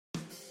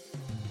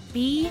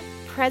Be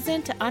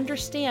present to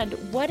understand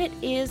what it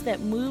is that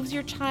moves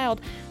your child,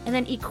 and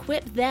then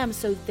equip them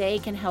so they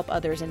can help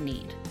others in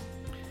need.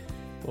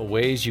 Well,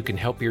 ways you can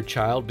help your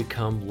child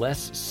become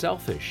less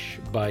selfish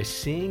by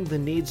seeing the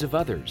needs of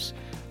others.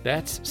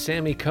 That's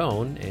Sammy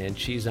Cohn, and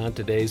she's on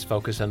today's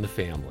Focus on the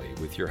Family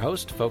with your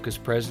host, Focus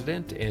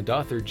President and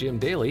author Jim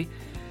Daly,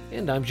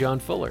 and I'm John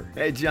Fuller.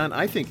 Hey, John,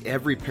 I think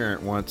every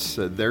parent wants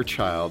their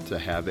child to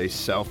have a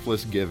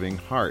selfless, giving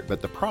heart,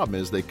 but the problem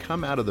is they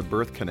come out of the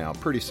birth canal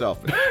pretty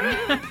selfish.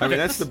 I mean,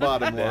 that's the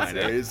bottom line.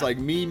 It's like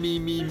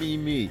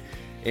me.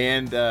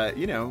 And,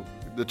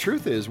 the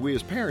truth is we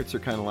as parents are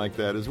kind of like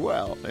that as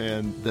well.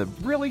 And the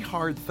really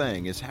hard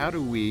thing is, how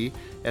do we,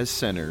 as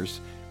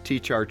sinners,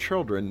 teach our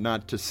children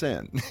not to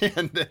sin?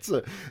 And that's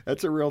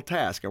a real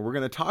task. And we're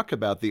going to talk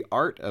about the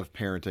art of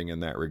parenting in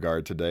that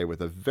regard today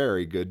with a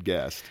very good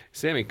guest.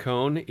 Sammy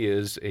Cohn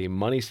is a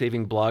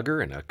money-saving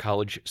blogger and a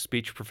college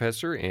speech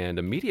professor and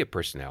a media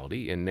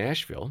personality in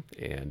Nashville,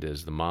 and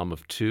is the mom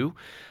of two.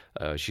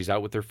 She's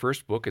out with her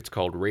first book. It's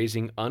called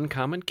Raising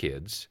Uncommon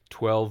Kids,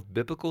 12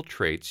 Biblical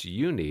Traits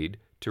You Need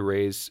to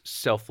Raise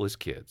Selfless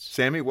Kids.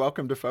 Sammy,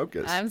 welcome to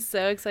Focus. I'm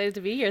so excited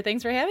to be here.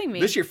 Thanks for having me.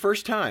 This is your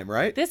first time,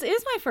 right? This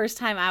is my first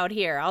time out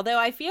here, although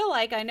I feel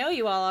like I know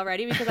you all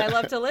already because I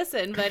love to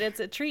listen, but it's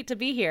a treat to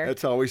be here.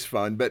 That's always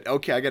fun. But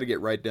okay, I got to get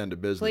right down to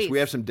business. Please. We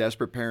have some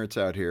desperate parents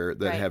out here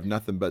that have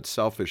nothing but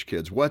selfish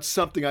kids. What's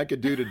something I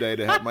could do today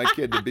to help my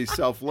kid to be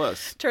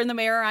selfless? Turn the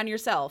mirror on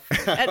yourself.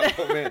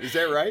 Oh, man, is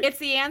that right? It's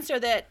the answer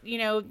that,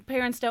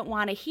 parents don't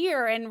want to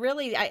hear. And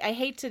really, I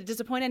hate to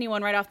disappoint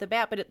anyone right off the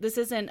bat, but this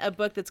isn't a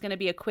book that's going to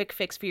be a quick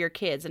fix for your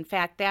kids. In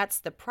fact, that's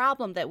the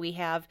problem that we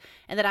have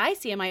and that I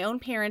see in my own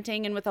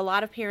parenting and with a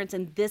lot of parents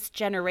in this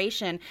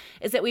generation,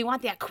 is that we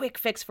want that quick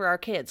fix for our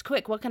kids.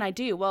 Quick, what can I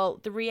do? Well,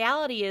 the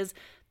reality is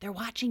they're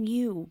watching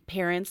you,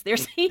 parents. They're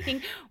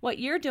seeing what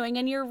you're doing,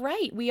 and you're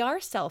right. We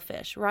are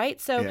selfish, right?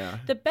 So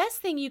the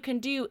best thing you can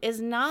do is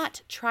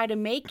not try to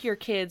make your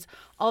kids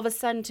all of a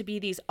sudden to be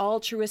these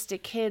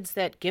altruistic kids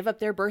that give up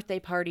their birthday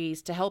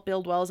parties to help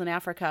build wells in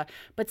Africa,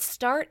 but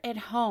start at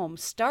home.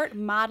 Start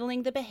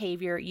modeling the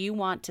behavior you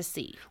want to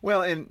see.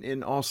 Well,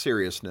 in all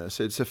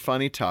seriousness, it's a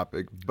funny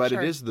topic, but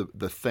It is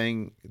the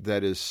thing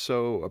that is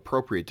so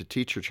appropriate to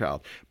teach your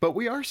child. But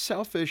we are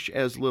selfish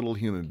as little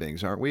human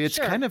beings, aren't we? It's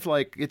kind of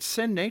like it's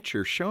sin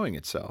nature showing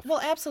itself. Well,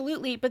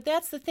 absolutely. But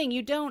that's the thing.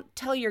 You don't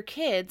tell your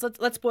kids,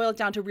 let's boil it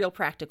down to real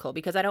practical,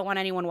 because I don't want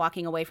anyone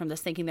walking away from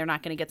this thinking they're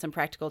not going to get some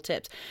practical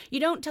tips. You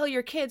don't tell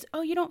your kids,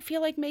 oh, you don't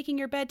feel like making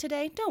your bed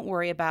today? Don't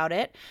worry about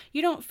it.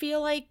 You don't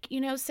feel like,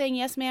 saying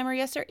yes, ma'am, or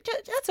yes, sir?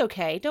 That's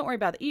okay. Don't worry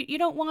about it. You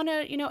don't want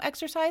to,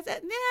 exercise?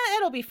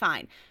 It'll be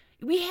fine.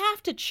 We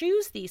have to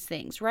choose these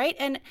things, right?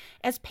 And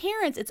as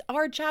parents, it's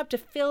our job to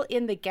fill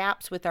in the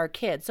gaps with our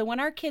kids. So when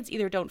our kids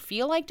either don't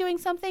feel like doing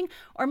something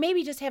or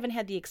maybe just haven't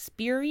had the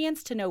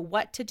experience to know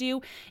what to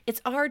do,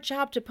 it's our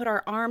job to put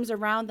our arms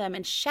around them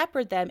and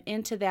shepherd them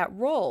into that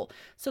role.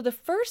 So the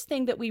first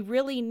thing that we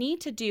really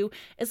need to do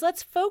is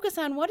let's focus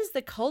on what is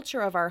the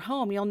culture of our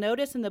home. You'll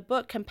notice in the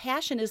book,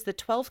 compassion is the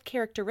 12th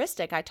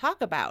characteristic I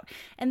talk about.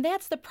 And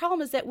that's the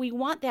problem, is that we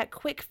want that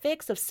quick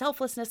fix of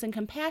selflessness and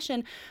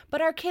compassion, but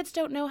our kids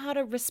don't know how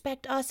to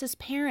respect us as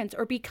parents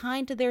or be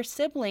kind to their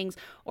siblings,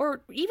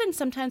 or even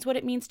sometimes what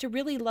it means to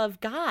really love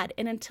God.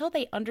 And until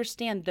they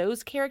understand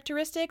those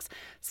characteristics,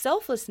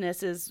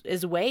 selflessness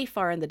is way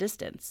far in the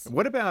distance.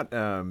 What about,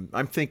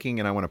 I'm thinking,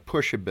 and I want to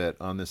push a bit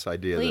on this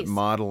idea that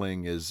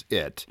modeling is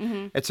it.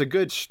 Mm-hmm. It's a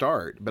good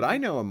start, but I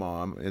know a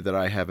mom that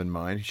I have in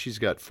mind. She's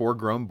got 4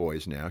 grown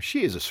boys now.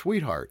 She is a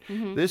sweetheart.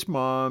 Mm-hmm. This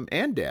mom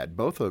and dad,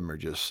 both of them are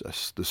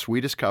just the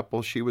sweetest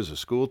couple. She was a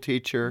school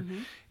teacher.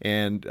 Mm-hmm.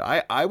 And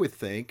I would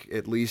think,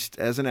 at least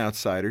as an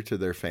outsider to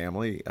their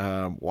family,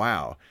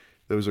 wow,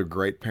 those are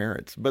great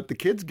parents. But the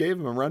kids gave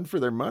them a run for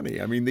their money.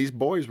 I mean, these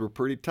boys were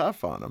pretty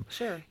tough on them.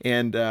 Sure.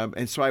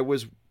 And so I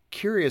was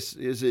curious,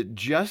 is it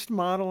just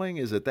modeling?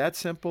 Is it that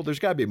simple? There's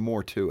got to be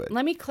more to it.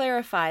 Let me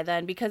clarify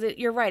then, because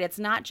you're right. It's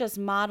not just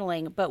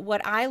modeling. But what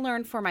I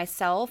learned for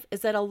myself is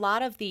that a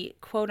lot of the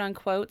quote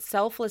unquote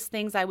selfless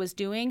things I was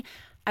doing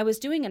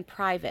in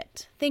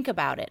private. Think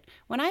about it.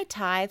 When I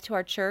tithe to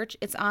our church,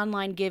 it's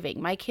online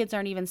giving. My kids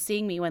aren't even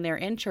seeing me when they're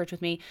in church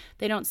with me.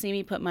 They don't see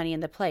me put money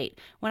in the plate.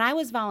 When I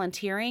was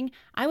volunteering,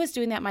 I was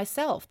doing that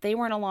myself. They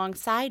weren't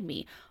alongside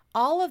me.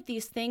 All of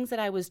these things that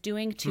I was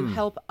doing to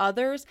help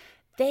others,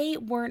 they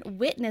weren't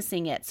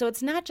witnessing it. So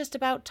it's not just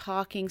about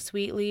talking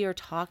sweetly or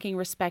talking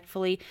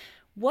respectfully.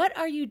 What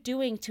are you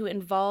doing to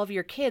involve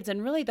your kids?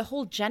 And really the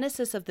whole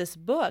genesis of this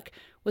book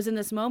was in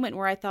this moment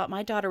where I thought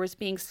my daughter was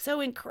being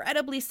so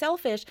incredibly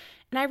selfish.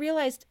 And I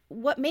realized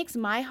what makes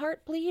my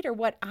heart bleed or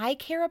what I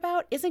care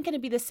about isn't going to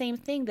be the same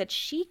thing that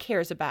she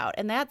cares about.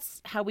 And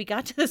that's how we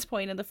got to this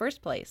point in the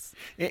first place.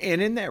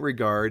 And in that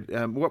regard,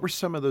 what were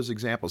some of those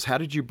examples? How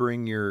did you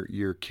bring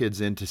your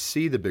kids in to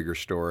see the bigger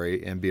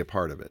story and be a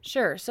part of it?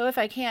 Sure. So if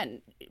I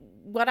can,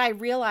 what I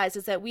realized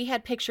is that we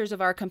had pictures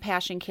of our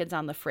compassion kids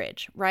on the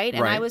fridge, right?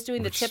 And I was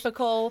doing the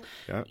typical,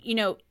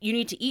 you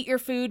need to eat your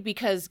food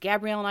because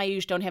Gabrielle and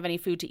Ayush don't have any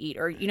food to eat,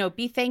 or,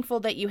 be thankful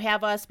that you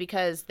have us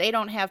because they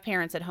don't have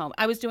parents at home.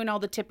 I was doing all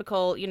the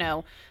typical,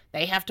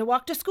 they have to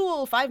walk to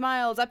school 5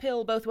 miles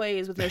uphill both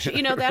ways with no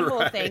shoes, that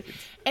whole thing.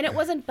 And it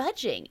wasn't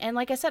budging. And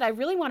like I said, I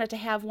really wanted to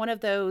have one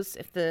of those,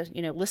 if the,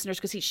 listeners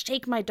could see,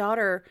 shake my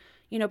daughter,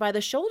 by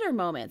the shoulder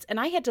moments. And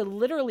I had to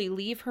literally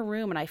leave her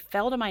room and I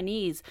fell to my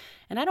knees.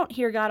 And I don't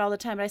hear God all the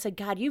time, but I said,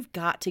 God, you've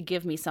got to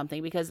give me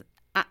something because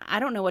I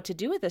don't know what to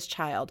do with this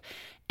child.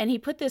 And he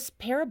put this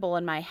parable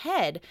in my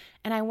head.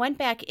 And I went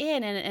back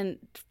in and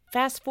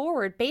fast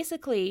forward,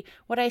 basically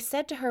what I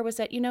said to her was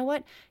that, you know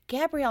what,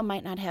 Gabrielle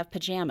might not have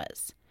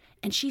pajamas.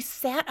 And she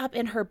sat up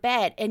in her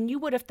bed, and you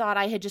would have thought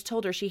I had just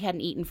told her she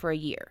hadn't eaten for a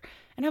year.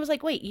 And I was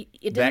like, wait,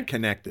 it didn't... That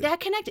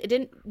connected. It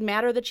didn't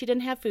matter that she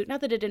didn't have food. Not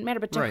that it didn't matter,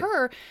 but to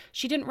her,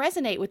 she didn't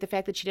resonate with the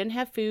fact that she didn't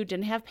have food,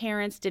 didn't have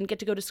parents, didn't get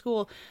to go to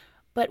school.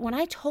 But when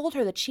I told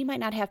her that she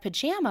might not have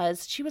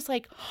pajamas, she was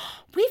like,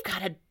 we've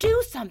got to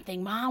do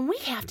something, Mom. We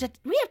have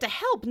to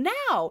help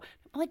now.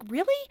 I'm like,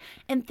 really?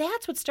 And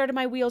that's what started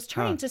my wheels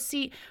turning to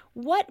see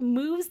what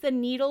moves the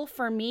needle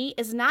for me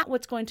is not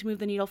what's going to move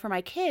the needle for my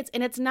kids.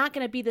 And it's not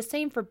going to be the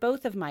same for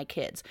both of my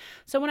kids.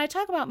 So when I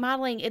talk about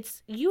modeling,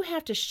 it's you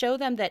have to show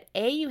them that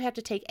you have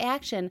to take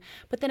action,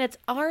 but then it's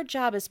our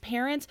job as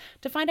parents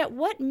to find out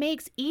what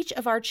makes each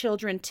of our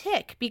children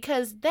tick,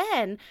 because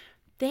then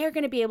they're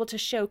going to be able to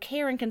show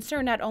care and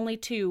concern not only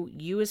to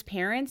you as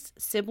parents,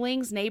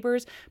 siblings,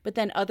 neighbors, but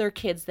then other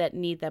kids that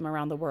need them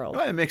around the world.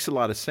 Well, it makes a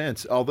lot of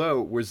sense.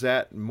 Although, was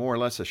that more or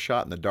less a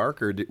shot in the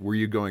dark, or were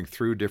you going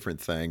through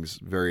different things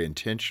very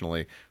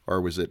intentionally,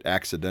 or was it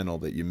accidental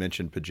that you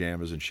mentioned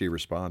pajamas and she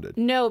responded?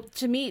 No,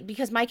 to me,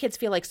 because my kids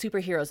feel like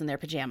superheroes in their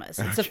pajamas.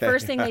 It's the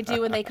first thing they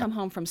do when they come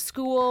home from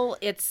school.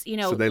 It's,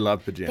 So they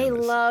love pajamas. They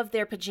love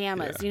their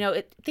pajamas.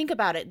 Yeah. Think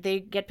about it. They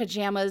get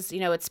pajamas,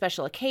 at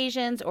special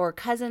occasions, or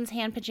cousins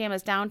hand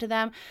pajamas down to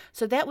them.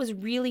 So that was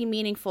really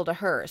meaningful to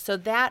her. So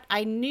that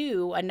I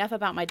knew enough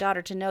about my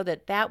daughter to know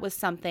that that was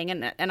something.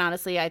 And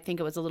honestly, I think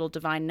it was a little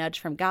divine nudge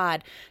from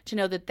God to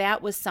know that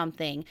that was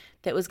something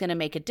that was going to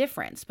make a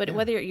difference. But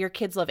whether your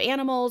kids love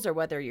animals or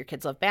whether your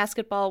kids love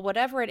basketball,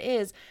 whatever it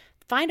is,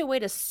 find a way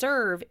to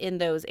serve in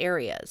those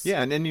areas.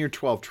 Yeah, and in your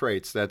 12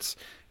 traits, that's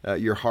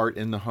your heart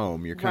in the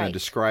home. You're kind of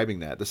describing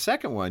that. The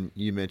second one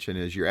you mentioned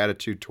is your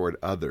attitude toward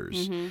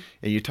others. Mm-hmm.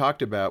 And you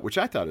talked about, which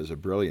I thought is a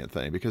brilliant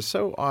thing, because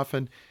so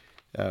often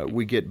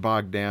we get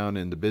bogged down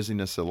in the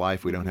busyness of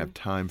life. We don't have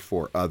time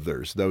for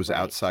others, those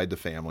outside the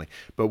family.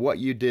 But what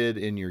you did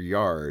in your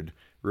yard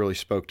really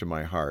spoke to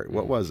my heart.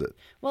 What was it?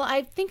 Well,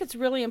 I think it's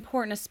really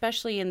important,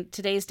 especially in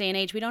today's day and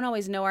age. We don't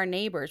always know our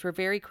neighbors. We're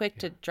very quick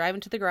to drive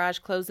into the garage,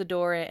 close the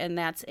door, and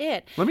that's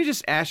it. Let me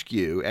just ask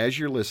you, as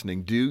you're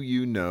listening, do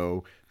you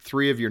know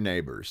 3 of your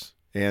neighbors?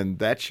 And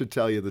that should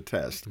tell you the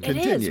test.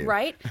 Continue. It is,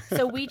 right?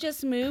 So we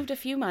just moved a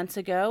few months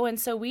ago, and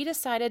so we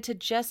decided to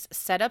just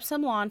set up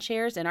some lawn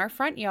chairs in our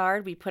front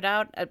yard. We put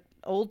out an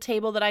old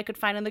table that I could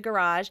find in the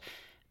garage.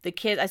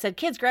 I said,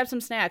 kids, grab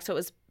some snacks. So it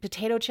was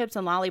potato chips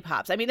and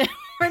lollipops. I mean,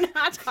 we're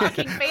not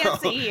talking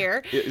fancy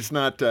here. It's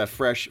not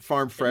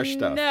farm fresh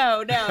stuff.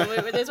 No.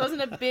 This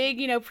wasn't a big,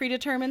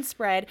 predetermined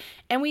spread.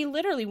 And we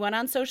literally went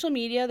on social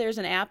media. There's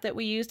an app that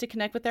we use to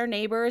connect with our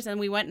neighbors. And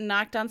we went and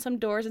knocked on some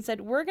doors and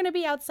said, we're going to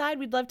be outside.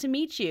 We'd love to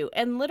meet you.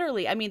 And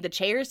literally, the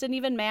chairs didn't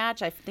even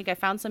match. I think I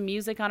found some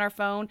music on our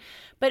phone.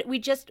 But we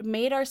just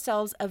made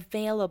ourselves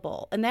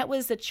available. And that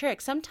was the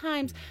trick.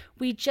 Sometimes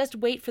we just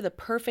wait for the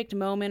perfect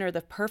moment or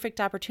the perfect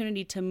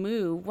opportunity to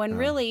move when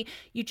really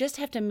you just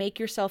have to make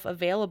yourself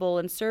available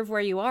and serve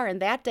where you are.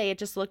 And that day, it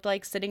just looked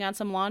like sitting on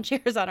some lawn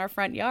chairs on our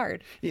front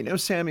yard.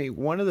 Sammy,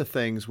 one of the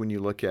things when you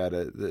look at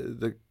it,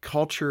 the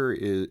culture,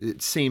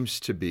 it seems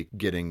to be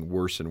getting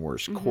worse and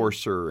worse,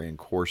 coarser and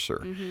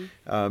coarser.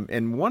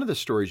 And one of the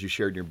stories you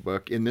shared in your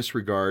book in this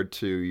regard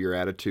to your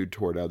attitude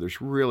toward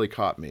others really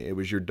caught me. It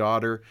was your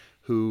daughter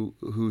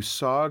who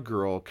saw a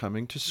girl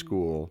coming to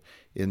school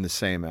in the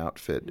same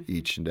outfit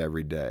each and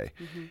every day.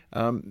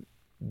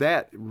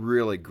 That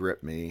really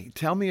gripped me.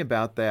 Tell me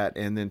about that,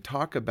 and then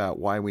talk about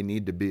why we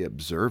need to be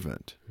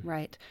observant.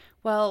 Right.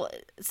 Well,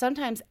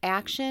 sometimes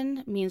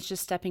action means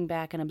just stepping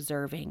back and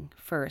observing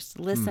first,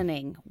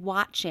 listening,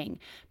 watching,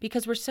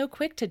 because we're so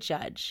quick to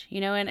judge,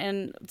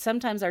 and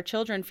sometimes our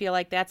children feel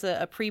like that's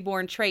a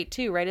preborn trait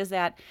too, right? Is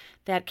that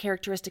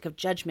characteristic of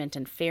judgment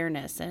and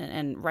fairness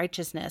and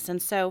righteousness.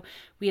 And so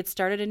we had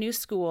started a new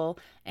school,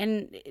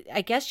 and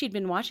I guess she'd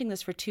been watching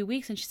this for 2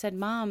 weeks, and she said,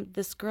 Mom,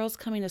 this girl's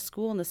coming to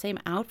school in the same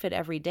outfit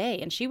every day.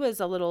 And she was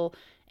a little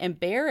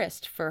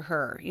embarrassed for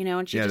her,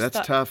 and she just that's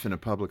thought, tough in a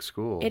public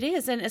school. It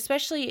is, and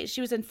especially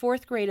she was in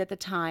 4th grade at the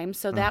time,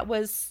 so that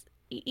was,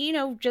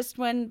 just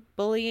when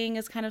bullying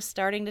is kind of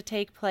starting to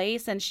take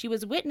place, and she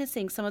was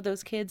witnessing some of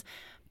those kids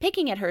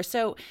picking at her.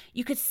 So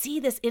you could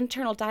see this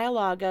internal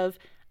dialogue of,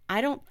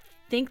 I don't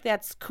think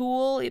that's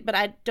cool, but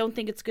I don't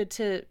think it's good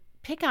to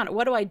pick on it.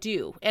 What do I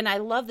do? And I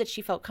love that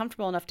she felt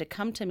comfortable enough to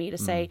come to me to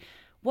say,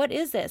 what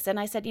is this? And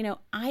I said,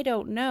 I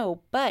don't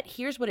know, but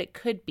here's what it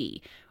could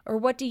be. Or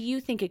what do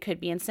you think it could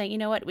be? And saying, you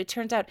know what, it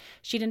turns out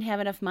she didn't have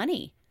enough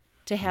money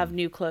to have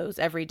new clothes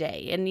every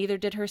day, and neither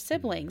did her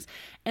siblings.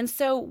 And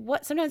so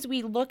what sometimes we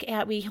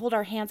hold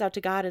our hands out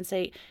to God and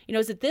say,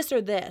 is it this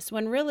or this?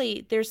 When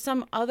really there's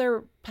some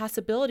other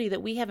possibility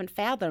that we haven't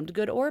fathomed,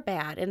 good or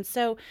bad. And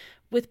so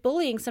with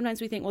bullying,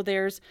 sometimes we think, well,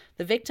 there's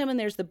the victim and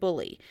there's the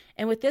bully.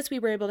 And with this, we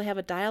were able to have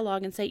a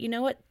dialogue and say, you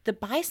know what, the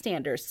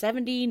bystanders,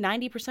 70,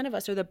 90% of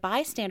us are the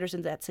bystanders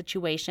in that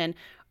situation.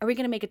 Are we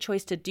going to make a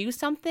choice to do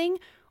something,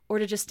 or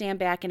to just stand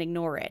back and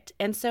ignore it?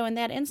 And so in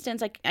that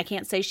instance, I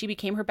can't say she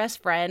became her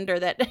best friend or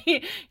that,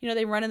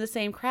 they run in the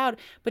same crowd,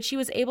 but she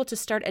was able to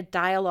start a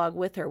dialogue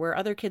with her where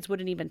other kids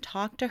wouldn't even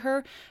talk to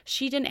her.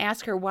 She didn't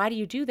ask her, why do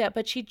you do that?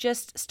 But she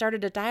just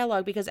started a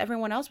dialogue because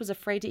everyone else was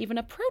afraid to even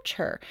approach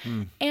her.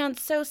 And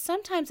so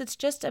sometimes it's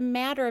just a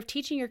matter of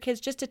teaching your kids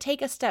just to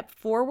take a step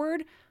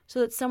forward so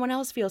that someone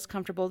else feels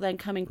comfortable then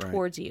coming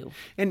towards you.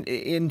 And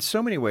in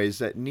so many ways,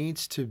 that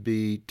needs to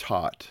be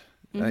taught.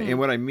 And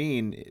what I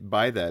mean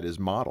by that is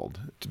modeled.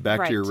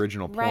 Back to your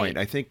original point.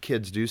 I think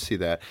kids do see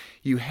that.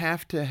 You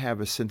have to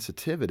have a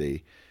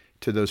sensitivity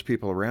to those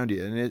people around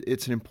you. And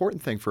it's an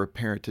important thing for a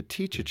parent to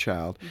teach a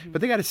child,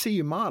 but they got to see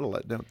you model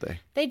it, don't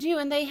they? They do,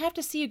 and they have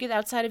to see you get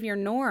outside of your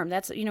norm.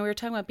 That's, we were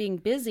talking about being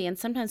busy, and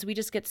sometimes we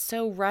just get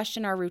so rushed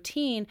in our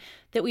routine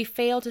that we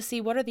fail to see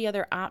what are the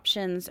other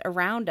options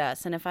around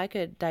us. And if I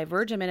could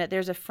diverge a minute,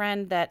 there's a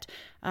friend that,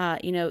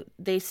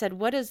 they said,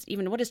 what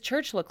does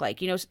church look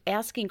like?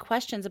 Asking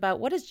questions about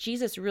what does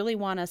Jesus really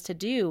want us to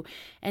do?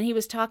 And he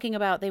was talking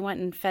about they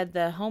went and fed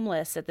the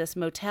homeless at this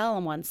motel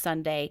on one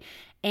Sunday,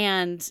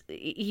 and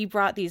he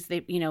brought these,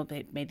 they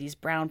made these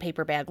brown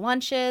paper bag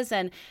lunches,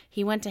 and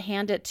he went to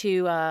hand it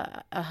to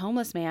a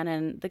homeless man,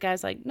 and the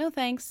guy's like, no,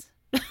 thanks.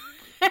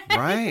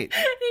 Right.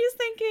 He's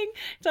thinking,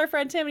 it's our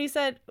friend Tim, and he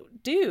said,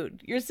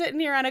 dude, you're sitting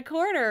here on a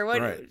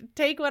corner.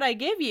 Take what I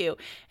give you.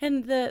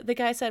 And the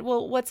guy said,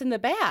 well, what's in the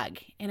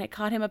bag? And it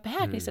caught him a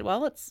bag. And he said,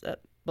 well, it's a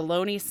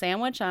bologna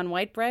sandwich on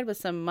white bread with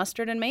some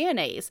mustard and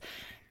mayonnaise.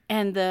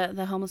 And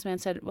the homeless man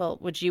said, well,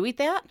 would you eat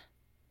that?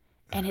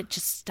 And it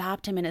just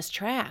stopped him in his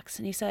tracks.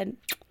 And he said,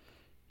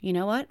 you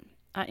know what?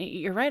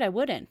 You're right, I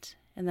wouldn't.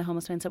 And the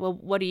homeless man said, well,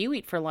 what do you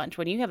eat for lunch?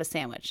 When do you have a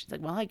sandwich? He's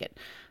like, well, I get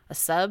a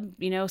sub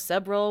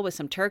roll with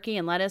some turkey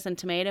and lettuce and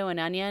tomato and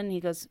onion. And he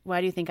goes,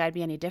 why do you think I'd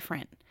be any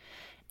different?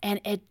 And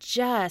it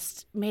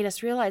just made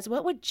us realize,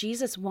 what would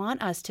Jesus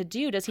want us to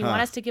do? Does he want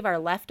us to give our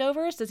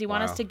leftovers? Does he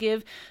want us to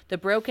give the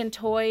broken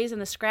toys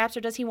and the scraps? Or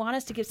does he want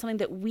us to give something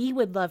that we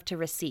would love to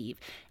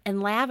receive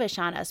and lavish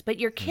on us? But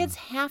your kids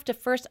have to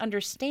first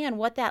understand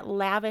what that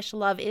lavish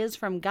love is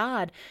from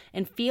God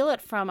and feel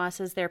it from us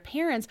as their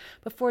parents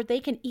before they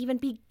can even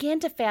begin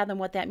to fathom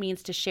what that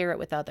means to share it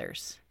with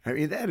others. I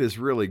mean, that is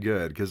really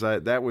good, because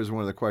that was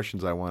one of the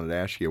questions I wanted to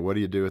ask you. What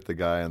do you do with the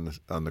guy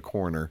on the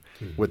corner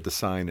with the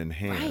sign in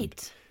hand?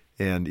 Right.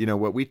 And,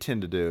 what we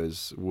tend to do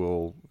is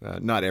we'll,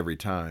 not every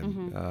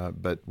time,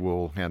 but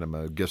we'll hand them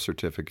a gift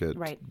certificate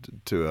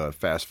to a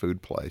fast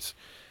food place,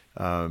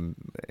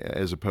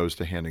 as opposed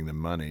to handing them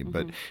money.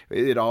 But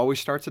it always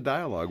starts a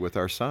dialogue with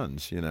our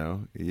sons,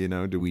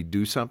 do we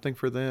do something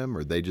for them? Or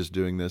are they just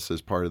doing this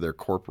as part of their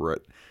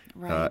corporate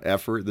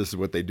effort? This is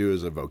what they do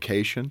as a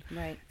vocation.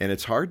 Right. And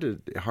it's hard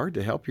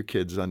to help your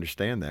kids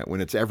understand that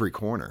when it's every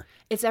corner.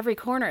 It's every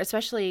corner,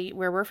 especially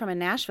where we're from in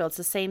Nashville. It's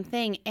the same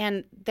thing.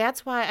 And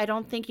that's why I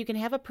don't think you can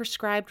have a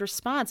prescribed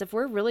response. If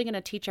we're really going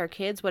to teach our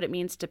kids what it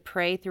means to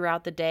pray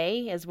throughout the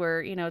day, as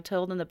we're,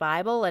 told in the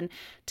Bible, and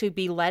to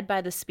be led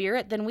by the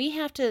Spirit, then we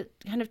have to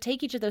kind of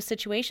take each of those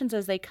situations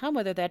as they come,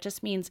 whether that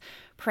just means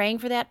praying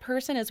for that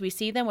person as we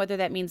see them, whether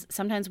that means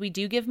sometimes we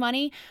do give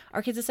money.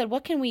 Our kids have said,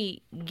 what can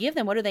we give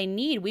them? What do they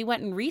need? We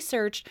went and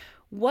researched,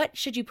 what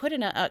should you put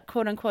in a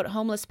quote-unquote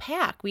homeless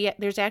pack?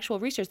 There's actual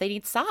research. They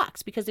need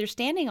socks because they're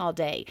standing all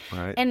day.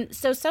 Right. And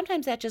so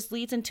sometimes that just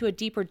leads into a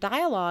deeper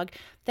dialogue.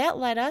 That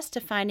led us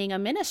to finding a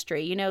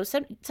ministry.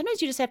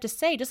 Sometimes you just have to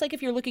say, just like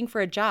if you're looking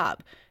for a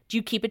job, do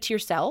you keep it to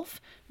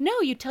yourself?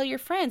 No, you tell your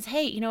friends,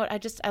 hey, you know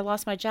what, I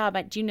lost my job.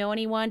 Do you know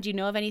anyone? Do you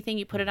know of anything?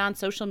 You put it on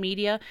social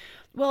media.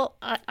 Well,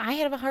 I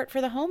have a heart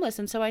for the homeless,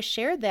 and so I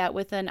shared that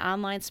with an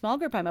online small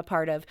group I'm a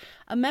part of.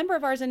 A member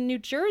of ours in New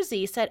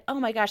Jersey said, oh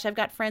my gosh, I've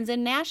got friends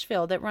in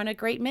Nashville that run a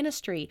great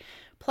ministry,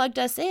 plugged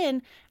us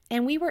in,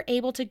 and we were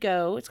able to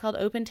go. It's called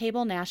Open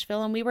Table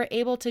Nashville, and we were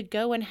able to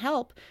go and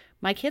help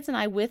my kids and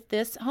I with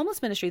this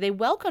homeless ministry. They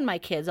welcome my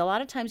kids. A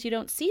lot of times you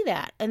don't see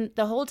that. And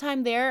the whole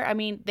time there,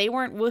 they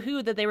weren't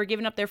woohoo that they were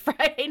giving up their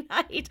Friday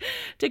night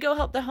to go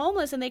help the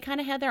homeless. And they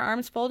kind of had their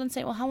arms folded and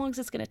saying, well, how long is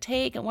this going to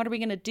take? And what are we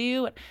going to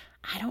do? And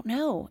I don't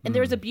know. And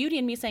there was a beauty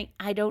in me saying,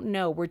 I don't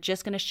know. We're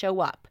just going to show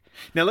up.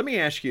 Now, let me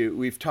ask you,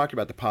 we've talked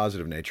about the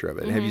positive nature of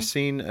it. Have you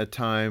seen a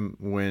time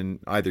when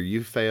either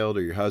you failed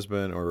or your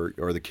husband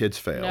or the kids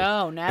failed?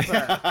 No,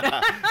 never.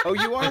 Oh,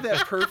 you are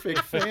that perfect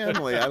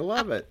family. I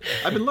love it.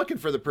 I've been looking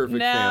for the perfect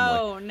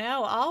family.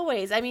 No,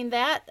 always. I mean,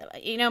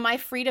 my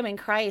freedom in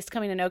Christ,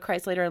 coming to know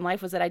Christ later in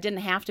life, was that I didn't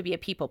have to be a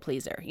people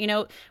pleaser.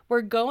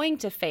 We're going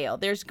to fail.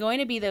 There's going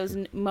to be those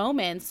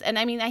moments. And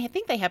I mean, I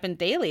think they happen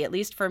daily, at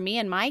least for me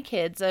and my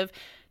kids, of,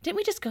 didn't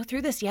we just go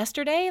through this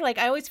yesterday? Like,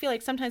 I always feel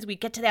like sometimes we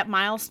get to that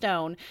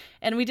milestone,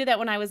 and we did that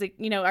when I was,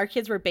 our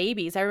kids were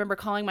babies. I remember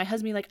calling my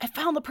husband, like, I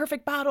found the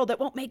perfect bottle that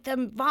won't make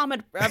them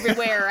vomit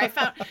everywhere.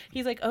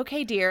 He's like,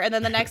 okay, dear. And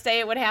then the next day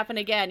it would happen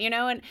again,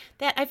 and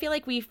that, I feel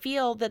like we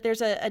feel that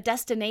there's a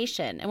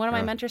destination. And one of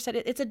my mentors said,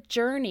 it's a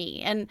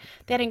journey. And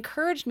that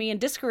encouraged me and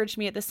discouraged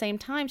me at the same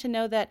time to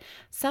know that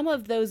some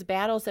of those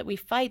battles that we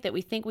fight that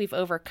we think we've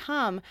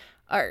overcome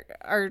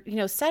are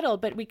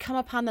settled, but we come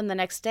upon them the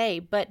next day.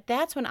 But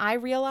that's when I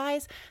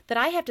realize that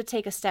I have to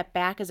take a step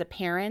back as a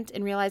parent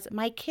and realize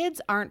my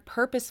kids aren't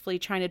purposefully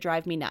trying to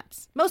drive me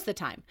nuts most of the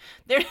time.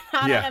 They're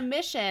not on a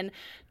mission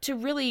to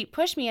really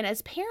push me. And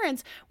as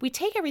parents, we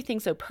take everything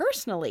so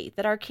personally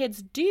that our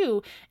kids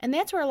do. And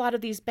that's where a lot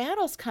of these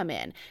battles come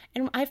in.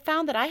 And I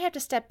found that I have to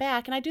step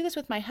back, and I do this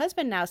with my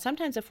husband now.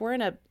 Sometimes if we're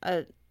in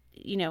a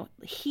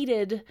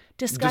heated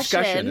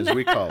discussion, as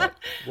we call it.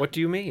 What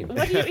do you mean?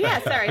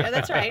 Sorry. No,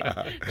 that's right.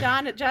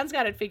 John's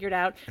got it figured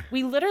out.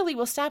 We literally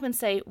will stop and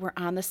say, we're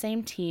on the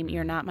same team.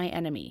 You're not my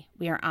enemy.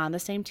 We are on the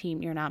same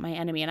team. You're not my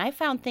enemy. And I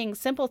found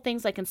simple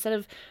things like, instead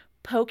of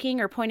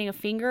poking or pointing a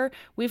finger,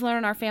 we've learned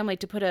in our family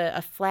to put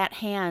a flat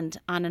hand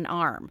on an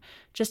arm,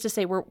 just to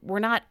say we're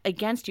not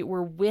against you,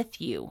 we're with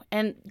you.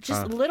 And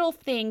just little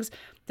things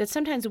that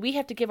sometimes we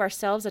have to give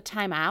ourselves a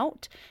time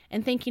out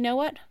and think, you know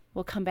what?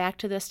 We'll come back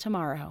to this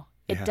tomorrow.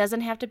 It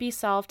doesn't have to be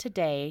solved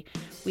today.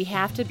 We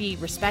have to be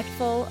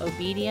respectful,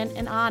 obedient,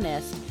 and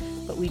honest,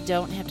 but we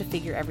don't have to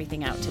figure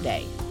everything out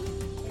today.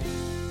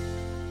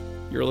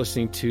 You're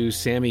listening to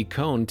Sammy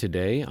Cohn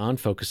today on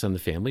Focus on the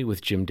Family with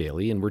Jim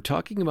Daly, and we're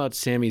talking about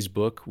Sammy's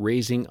book,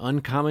 Raising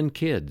Uncommon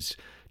Kids,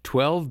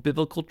 12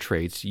 Biblical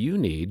Traits You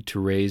Need to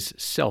Raise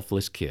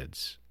Selfless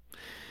Kids.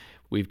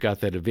 We've got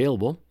that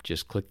available.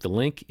 Just click the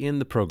link in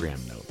the program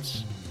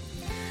notes.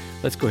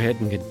 Let's go ahead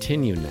and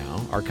continue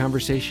now our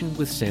conversation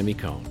with Sammy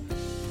Cohn.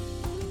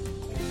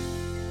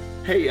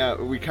 Hey,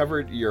 we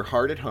covered your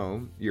heart at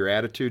home, your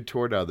attitude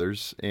toward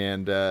others,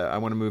 and I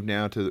want to move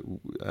now to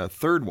a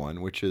third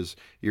one, which is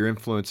your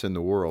influence in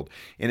the world.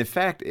 And in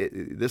fact,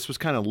 this was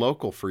kind of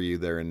local for you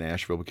there in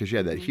Nashville because you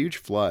had that huge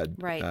flood.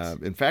 Right.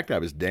 In fact, I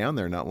was down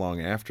there not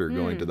long after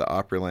going to the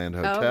Opryland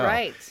Hotel. Oh,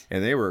 right.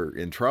 And they were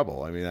in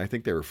trouble. I mean, I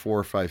think they were 4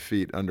 or 5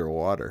 feet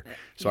underwater.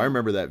 So I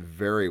remember that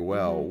very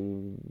well.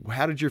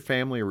 How did your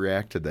family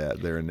react to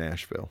that there in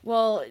Nashville?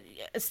 Well,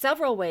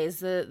 several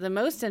ways. The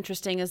most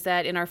interesting is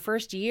that in our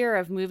first year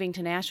of moving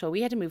to Nashville,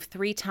 we had to move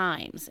 3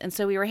 times. And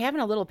so we were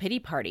having a little pity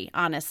party,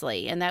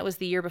 honestly. And that was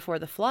the year before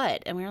the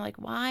flood. And we were like,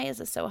 why is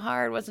this so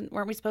hard?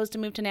 Weren't we supposed to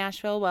move to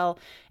Nashville? Well,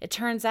 it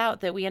turns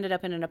out that we ended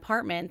up in an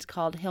apartment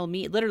called Hill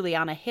Mead, literally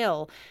on a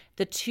hill.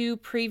 The 2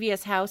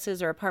 previous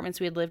houses or apartments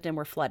we had lived in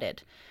were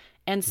flooded.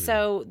 And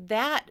so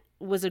that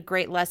was a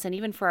great lesson,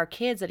 even for our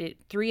kids at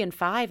 3 and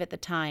 5 at the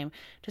time,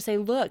 to say,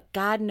 look,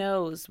 God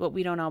knows what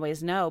we don't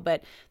always know.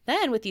 But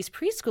then with these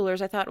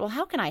preschoolers, I thought, well,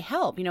 how can I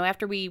help?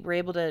 After we were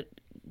able to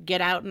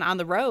get out and on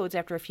the roads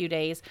after a few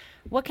days,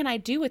 what can I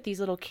do with these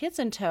little kids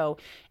in tow?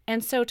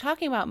 And so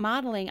talking about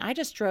modeling, I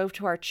just drove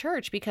to our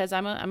church because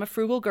I'm a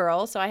frugal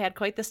girl. So I had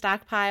quite the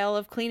stockpile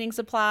of cleaning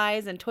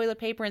supplies and toilet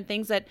paper and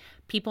things that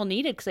people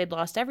needed because they'd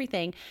lost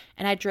everything.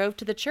 And I drove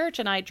to the church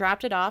and I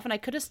dropped it off, and I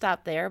could have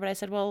stopped there, but I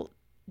said, well,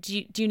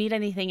 do you need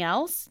anything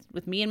else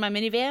with me and my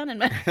minivan and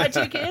my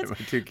 2 kids? My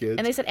 2 kids.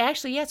 And they said,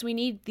 actually, yes, we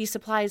need these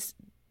supplies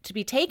to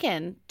be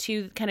taken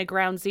to kind of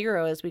ground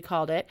zero, as we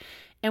called it.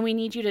 And we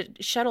need you to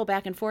shuttle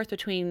back and forth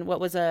between what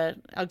was a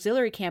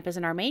auxiliary campus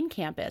and our main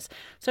campus.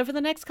 So for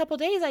the next couple of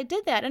days, I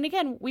did that. And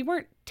again, we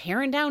weren't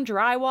tearing down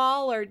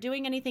drywall or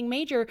doing anything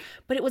major,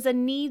 but it was a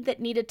need that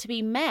needed to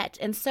be met.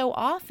 And so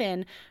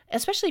often,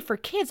 especially for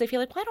kids, I feel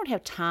like, well, I don't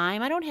have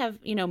time. I don't have,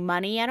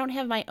 money. I don't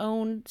have my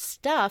own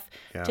stuff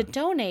to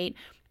donate.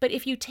 But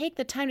if you take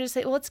the time to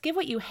say, well, let's give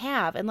what you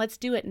have and let's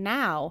do it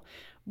now.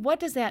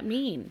 What does that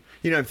mean?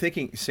 I'm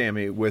thinking,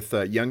 Sammy, with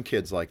young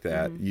kids like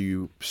that,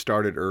 you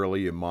started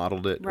early, you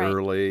modeled it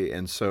early,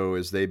 and so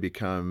as they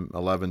become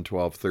 11,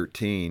 12,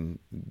 13,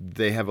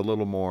 they have a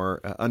little more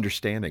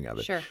understanding of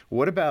it. Sure.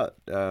 What about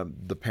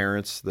the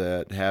parents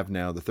that have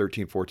now the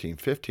 13, 14,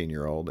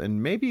 15-year-old,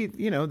 and maybe,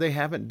 they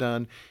haven't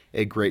done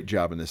a great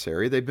job in this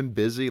area. They've been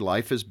busy.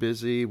 Life is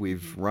busy.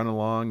 We've run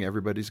along.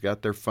 Everybody's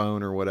got their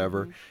phone or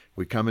whatever.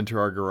 We come into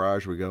our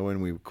garage. We go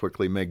in. We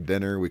quickly make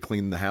dinner. We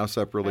clean the house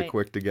up really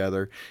quick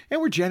together.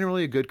 And we're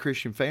generally a good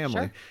Christian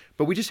family. Sure.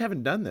 But we just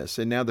haven't done this.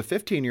 And now the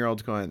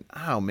 15-year-old's going,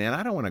 oh, man,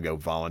 I don't want to go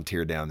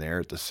volunteer down there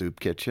at the soup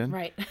kitchen.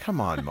 Right.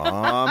 Come on,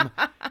 Mom.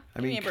 I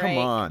mean, come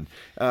on.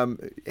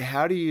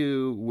 How do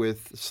you,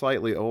 with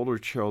slightly older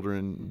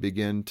children,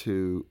 begin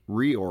to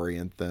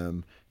reorient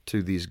them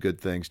to these good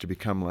things to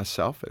become less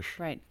selfish.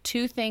 Right.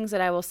 Two things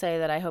that I will say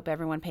that I hope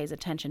everyone pays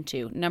attention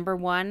to. Number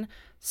one,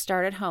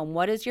 start at home.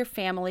 What does your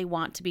family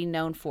want to be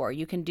known for?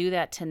 You can do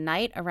that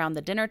tonight around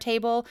the dinner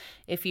table.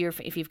 If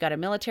you've got a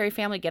military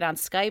family, get on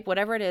Skype,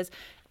 whatever it is.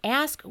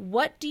 Ask,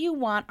 what do you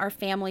want our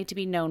family to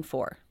be known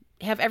for?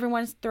 Have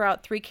everyone throw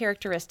out 3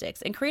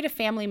 characteristics and create a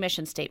family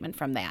mission statement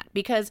from that.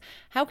 Because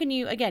how can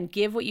you, again,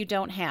 give what you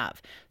don't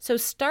have? So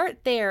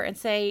start there and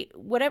say,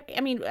 whatever.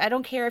 I mean, I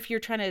don't care if you're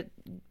trying to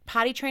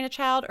potty train a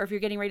child or if you're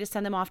getting ready to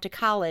send them off to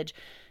college.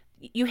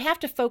 You have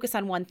to focus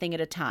on one thing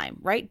at a time,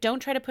 right? Don't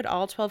try to put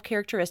all 12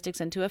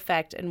 characteristics into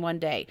effect in one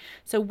day.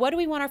 So what do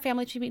we want our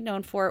family to be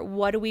known for?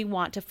 What do we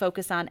want to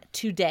focus on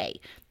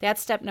today?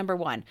 That's step number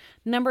 1.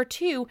 Number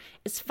 2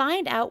 is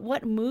find out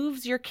what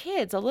moves your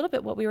kids, a little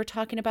bit what we were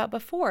talking about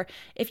before.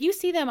 If you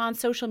see them on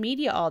social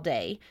media all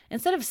day,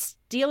 instead of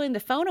stealing the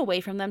phone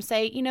away from them,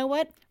 say, you know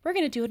what? We're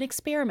going to do an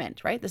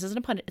experiment, right? This isn't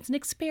a pun, it's an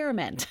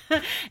experiment.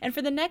 And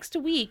for the next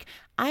week,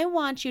 I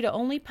want you to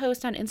only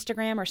post on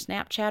Instagram or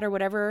Snapchat or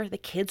whatever the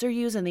kids are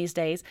using these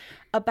days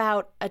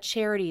about a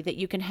charity that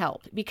you can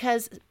help.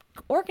 Because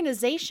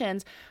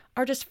organizations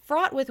are just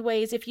fraught with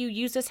ways. If you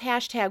use this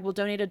hashtag, we'll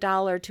donate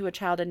 $1 to a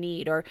child in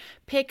need, or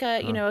pick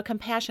a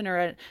compassion or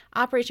an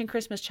Operation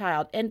Christmas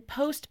Child and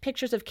post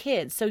pictures of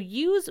kids. So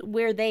use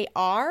where they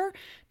are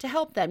to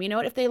help them. You know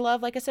what? If they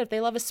love, like I said, if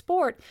they love a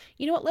sport,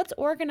 you know what? Let's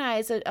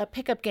organize a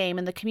pickup game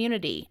in the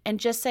community and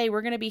just say,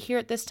 we're going to be here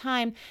at this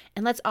time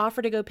and let's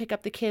offer to go pick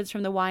up the kids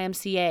from the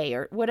YMCA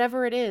or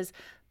whatever it is.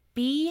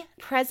 Be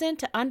present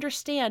to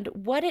understand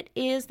what it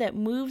is that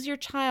moves your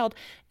child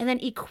and then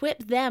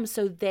equip them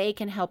so they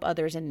can help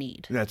others in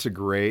need. That's a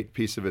great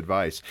piece of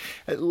advice.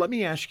 Let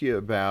me ask you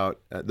about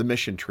the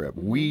mission trip.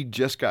 We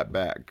just got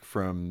back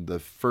from the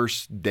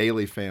first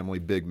Daily Family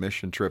big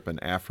mission trip in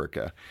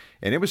Africa,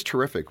 and it was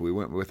terrific. We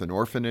went with an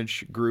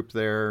orphanage group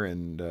there,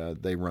 and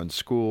they run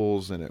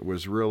schools, and it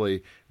was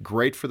really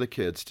great for the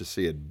kids to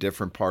see a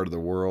different part of the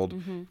world.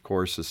 Of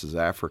course, this is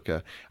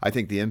Africa. I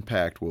think the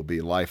impact will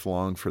be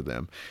lifelong for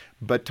them.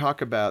 But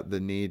talk about the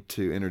need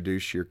to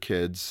introduce your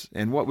kids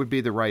and what would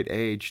be the right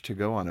age to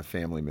go on a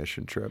family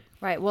mission trip.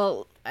 Right.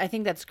 Well, I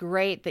think that's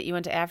great that you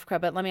went to Africa,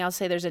 but let me also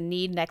say there's a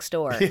need next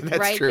door, That's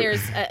right? true.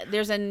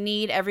 There's a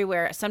need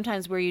everywhere,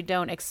 sometimes where you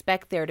don't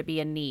expect there to be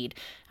a need.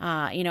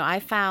 I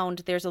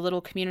found there's a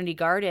little community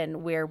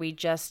garden where we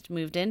just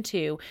moved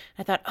into.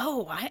 I thought,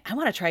 I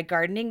want to try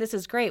gardening. This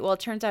is great. Well, it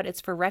turns out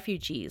it's for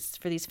refugees,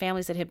 for these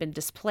families that have been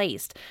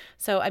displaced.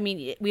 So, I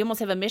mean, we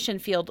almost have a mission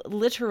field,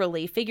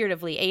 literally,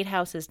 figuratively, 8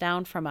 houses down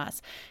from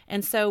us.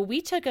 And so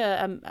we took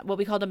what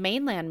we called a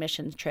mainland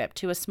mission trip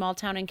to a small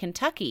town in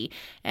Kentucky.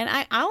 And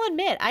I'll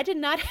admit, I did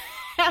not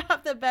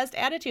have the best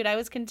attitude. I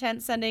was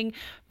content sending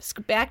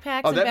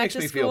backpacks and that back makes to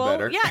me school. feel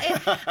better.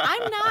 Yeah,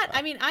 I'm not.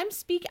 I mean,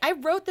 I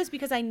wrote this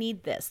because I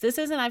need this. This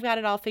isn't I've got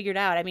it all figured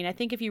out. I mean, I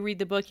think if you read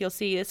the book, you'll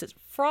see this is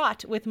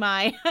fraught with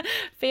my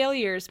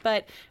failures.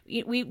 But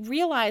we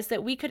realized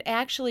that we could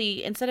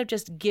actually, instead of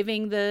just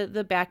giving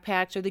the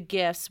backpacks or the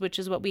gifts, which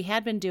is what we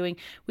had been doing,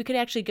 we could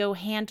actually go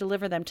hand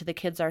deliver them to the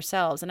kids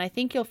ourselves. And I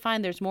think you'll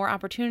find there's more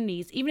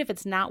opportunities, even if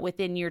it's not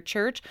within your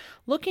church.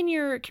 Look in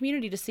your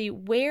community to see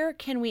where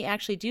can we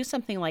actually do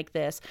something like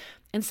this.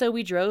 And so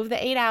we drove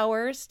the 8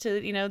 hours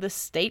to, the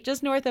state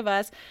just north of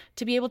us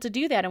to be able to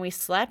do that. And we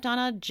slept on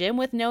a gym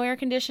with no air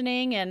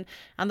conditioning and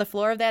on the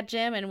floor of that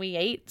gym. And we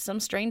ate some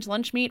strange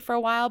lunch meat for a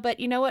while. But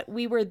you know what?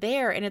 We were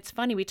there. And it's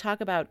funny. We talk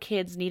about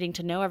kids needing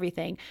to know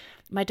everything.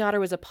 My daughter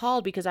was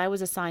appalled because I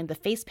was assigned the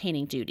face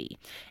painting duty.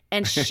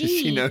 And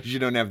She knows you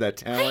don't have that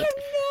talent. I have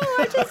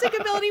no artistic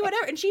ability,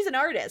 whatever. And she's an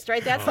artist,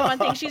 right? That's the one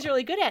thing she's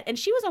really good at. And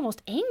she was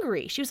almost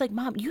angry. She was like,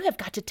 Mom, you have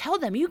got to tell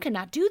them you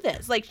cannot do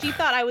this. Like, she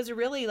thought I was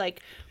really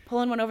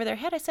pulling one over their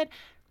head. I said,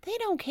 they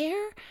don't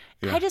care.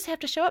 Yeah. I just have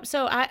to show up.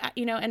 So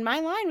and my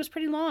line was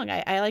pretty long.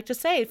 I like to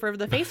say for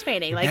the face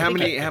painting. Like how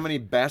many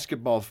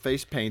basketball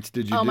face paints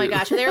did you do? Oh my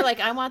gosh. They're like,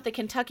 I want the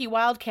Kentucky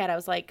Wildcat. I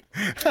was like,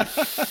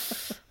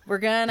 we're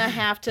going to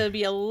have to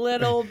be a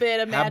little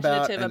bit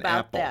imaginative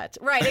about that.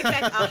 Right,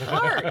 exactly. A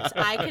heart.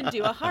 I can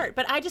do a heart.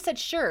 But I just said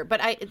sure.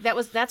 But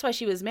that's why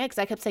she was mad, because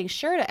I kept saying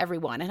sure to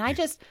everyone. And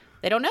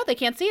they don't know. They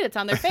can't see it. It's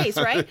on their face,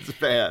 right? It's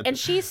bad. And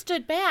she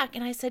stood back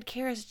and I said,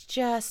 Kara,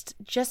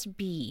 just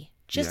be.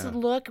 Just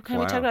look, we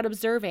talked about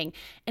observing.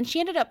 And she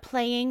ended up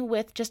playing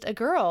with just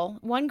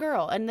one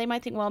girl. And they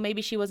might think, well,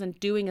 maybe she wasn't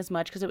doing as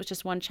much because it was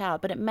just one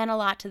child. But it meant a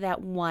lot to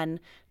that one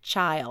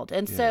child.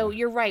 And so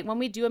you're right. When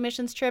we do a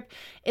missions trip,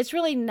 it's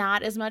really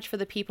not as much for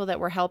the people that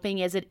we're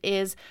helping as it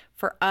is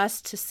for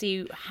us to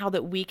see how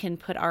that we can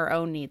put our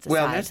own needs aside.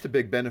 Well, that's the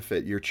big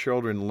benefit. Your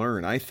children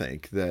learn, I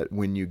think, that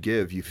when you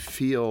give, you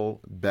feel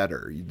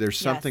better. There's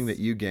something that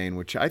you gain,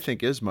 which I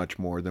think is much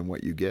more than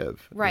what you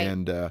give. Right.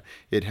 And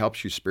it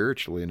helps you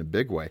spiritually in a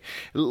big way.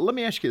 Let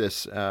me ask you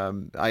this.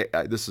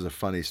 This is a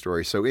funny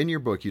story. So in your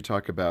book, you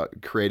talk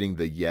about creating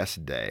the yes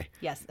day.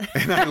 Yes.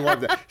 And I love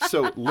that.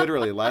 So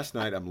literally last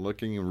night, I'm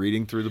looking and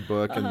reading through the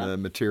book and the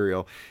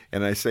material,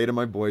 and I say to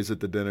my boys at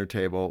the dinner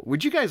table,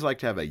 would you guys like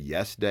to have a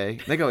yes day?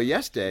 They go,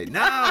 yes day.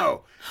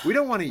 No, we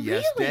don't want a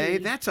yes day.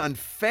 That's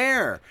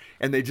unfair.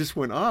 And they just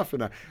went off.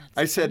 And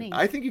I said,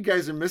 I think you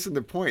guys are missing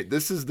the point.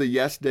 This is the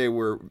yes day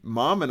where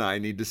Mom and I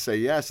need to say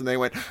yes. And they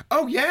went,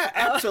 oh, yeah,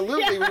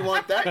 absolutely. We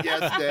want that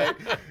yes day.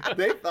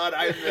 They thought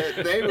I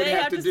meant they would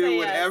have to do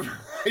whatever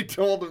I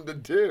told them to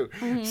do.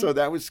 Mm-hmm. So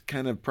that was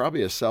kind of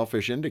probably a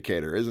selfish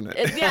indicator, isn't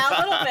it? Yeah,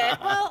 a little bit.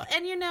 Well,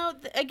 and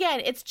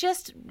again, it's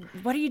just,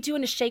 what are you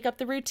doing to shake up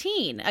the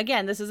routine?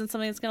 Again, this isn't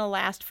something that's going to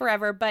last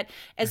forever. But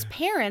as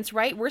parents,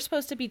 right, we're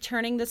supposed to be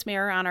turning this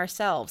mirror on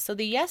ourselves. So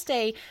the yes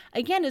day,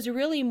 again, is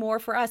really more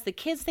for us. The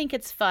kids think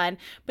it's fun,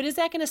 but is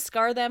that going to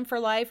scar them for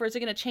life, or is it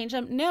going to change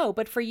them? No.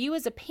 But for you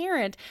as a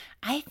parent,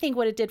 I think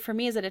what it did for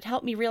me is that it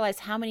helped me realize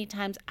how many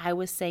times I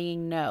was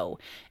saying no.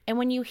 And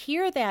when you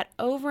hear that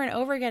over and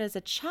over again as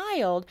a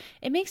child,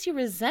 it makes you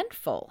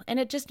resentful, and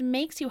it just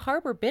makes you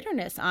harbor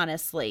bitterness,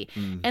 honestly.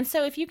 And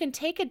so if you can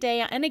take a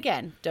day, and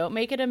again, don't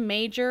make it a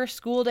major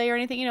school day or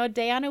anything, a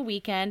day on a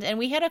weekend. And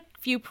we had a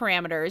few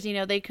parameters,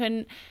 they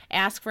couldn't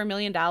ask for $1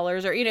 million, or,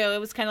 it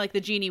was kind of like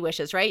the genie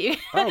wishes, right?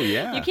 Oh,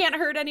 yeah. You can't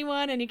hurt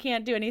anyone and you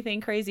can't do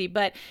anything crazy.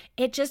 But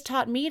it just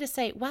taught me to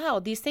say, wow,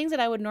 these things that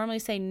I would normally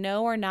say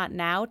no or not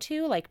now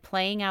to, like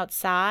playing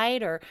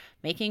outside or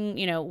making,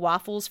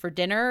 waffles for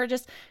dinner,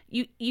 just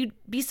you'd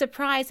be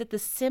surprised at the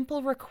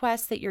simple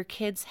requests that your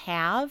kids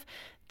have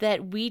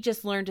that we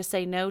just learn to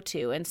say no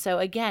to. And so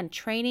again,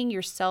 training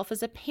yourself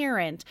as a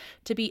parent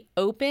to be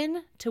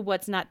open to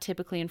what's not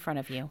typically in front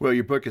of you. Well,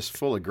 your book is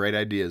full of great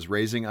ideas.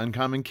 Raising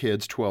Uncommon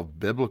Kids,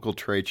 12 Biblical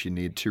Traits You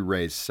Need to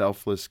Raise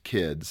Selfless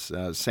Kids.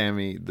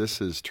 Sammy,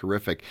 this is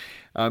terrific.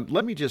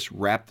 Let me just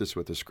wrap this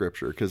with a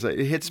scripture, because it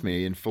hits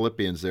me in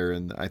Philippians there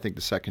in, I think,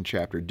 the 2nd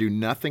chapter. Do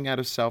nothing out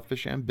of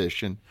selfish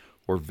ambition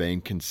or vain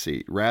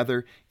conceit.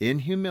 Rather, in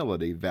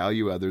humility,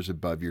 value others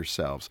above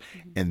yourselves.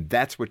 And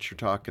that's what you're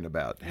talking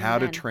about, how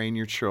to train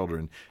your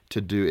children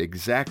to do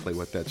exactly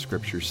what that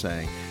scripture's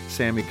saying.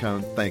 Sammy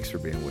Cohn, thanks for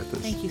being with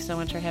us. Thank you so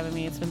much for having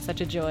me. It's been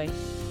such a joy.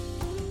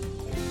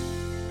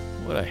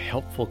 What a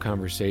helpful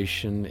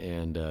conversation,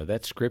 and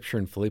that scripture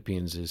in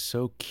Philippians is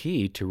so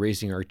key to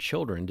raising our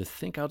children to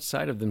think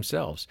outside of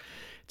themselves.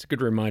 It's a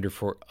good reminder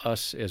for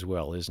us as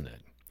well, isn't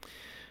it?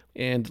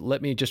 And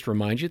let me just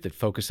remind you that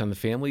Focus on the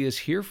Family is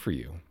here for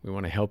you. We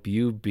want to help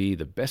you be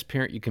the best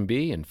parent you can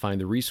be and find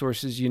the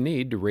resources you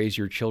need to raise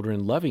your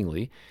children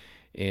lovingly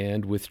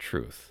and with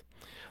truth.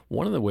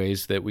 One of the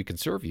ways that we can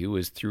serve you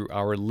is through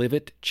our Live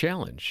It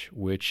Challenge,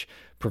 which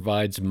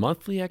provides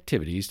monthly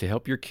activities to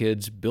help your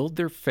kids build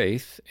their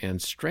faith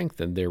and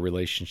strengthen their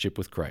relationship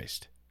with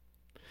Christ.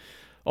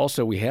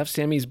 Also, we have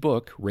Sammy's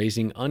book,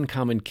 Raising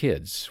Uncommon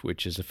Kids,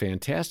 which is a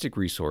fantastic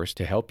resource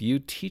to help you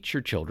teach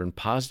your children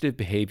positive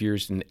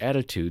behaviors and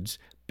attitudes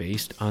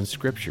based on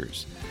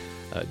scriptures.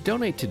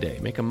 Donate today.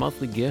 Make a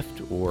monthly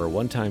gift or a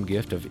one-time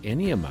gift of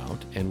any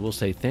amount, and we'll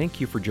say thank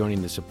you for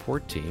joining the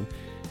support team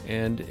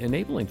and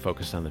enabling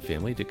Focus on the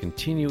Family to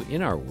continue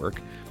in our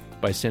work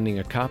by sending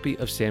a copy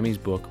of Sammy's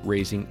book,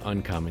 Raising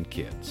Uncommon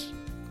Kids.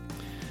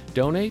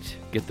 Donate,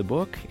 get the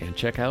book, and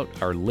check out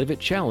our Live It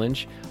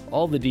Challenge.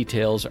 All the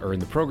details are in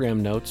the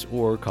program notes,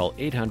 or call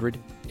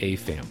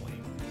 800-A-FAMILY.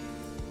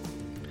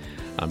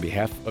 On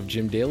behalf of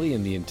Jim Daly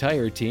and the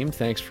entire team,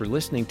 thanks for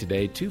listening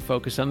today to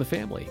Focus on the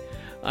Family.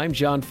 I'm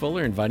John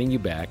Fuller, inviting you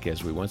back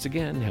as we once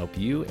again help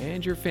you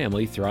and your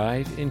family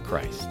thrive in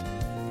Christ.